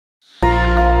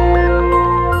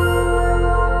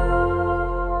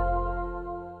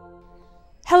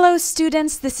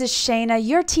students, this is Shayna,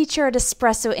 your teacher at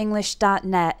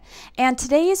EspressoEnglish.net, and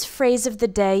today's phrase of the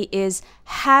day is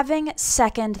having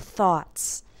second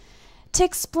thoughts. To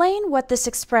explain what this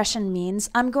expression means,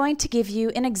 I'm going to give you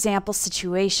an example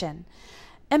situation.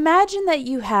 Imagine that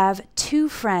you have two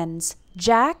friends,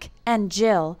 Jack and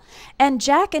Jill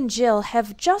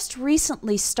have just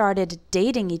recently started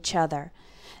dating each other.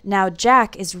 Now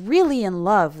Jack is really in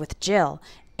love with Jill,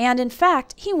 and in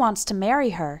fact, he wants to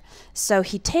marry her. So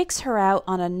he takes her out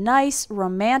on a nice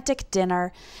romantic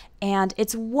dinner, and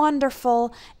it's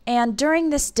wonderful. And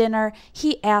during this dinner,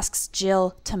 he asks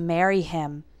Jill to marry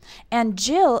him. And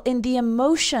Jill, in the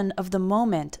emotion of the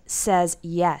moment, says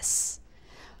yes.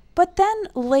 But then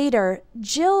later,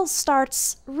 Jill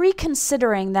starts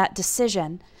reconsidering that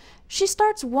decision. She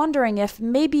starts wondering if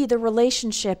maybe the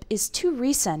relationship is too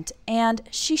recent and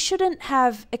she shouldn't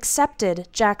have accepted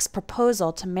Jack's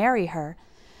proposal to marry her.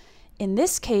 In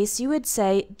this case, you would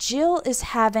say Jill is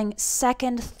having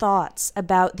second thoughts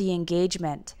about the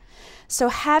engagement. So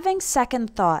having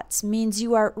second thoughts means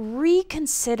you are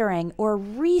reconsidering or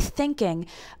rethinking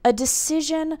a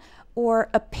decision or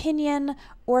opinion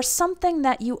or something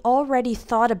that you already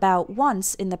thought about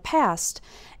once in the past.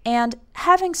 And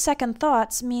having second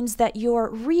thoughts means that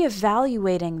you're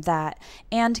reevaluating that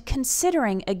and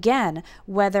considering again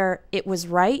whether it was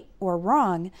right or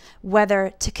wrong,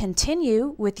 whether to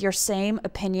continue with your same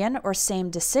opinion or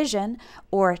same decision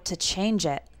or to change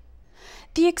it.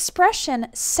 The expression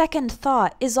second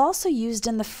thought is also used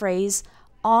in the phrase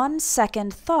on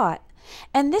second thought.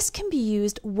 And this can be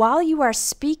used while you are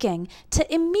speaking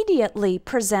to immediately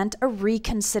present a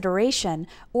reconsideration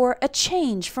or a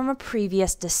change from a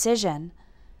previous decision.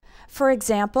 For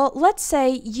example, let's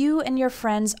say you and your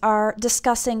friends are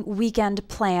discussing weekend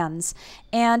plans,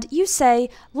 and you say,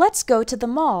 "Let's go to the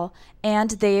mall,"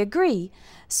 and they agree.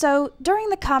 So during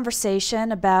the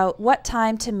conversation about what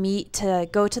time to meet to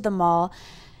go to the mall,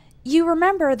 you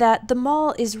remember that the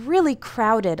mall is really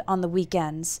crowded on the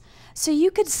weekends. So you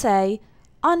could say,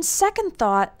 on second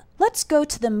thought, let's go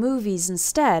to the movies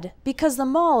instead because the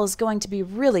mall is going to be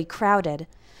really crowded.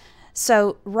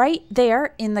 So right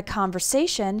there in the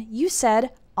conversation, you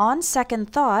said, on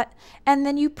second thought, and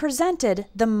then you presented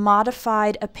the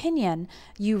modified opinion.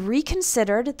 You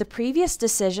reconsidered the previous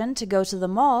decision to go to the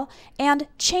mall and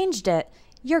changed it.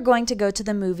 You're going to go to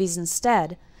the movies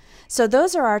instead. So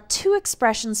those are our two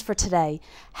expressions for today.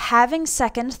 Having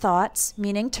second thoughts,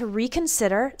 meaning to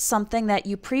reconsider something that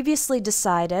you previously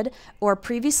decided or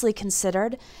previously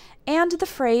considered, and the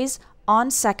phrase on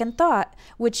second thought,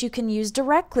 which you can use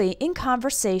directly in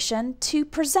conversation to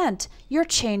present your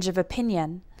change of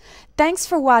opinion. Thanks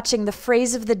for watching the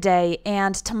phrase of the day,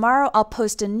 and tomorrow I'll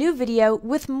post a new video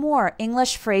with more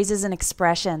English phrases and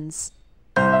expressions.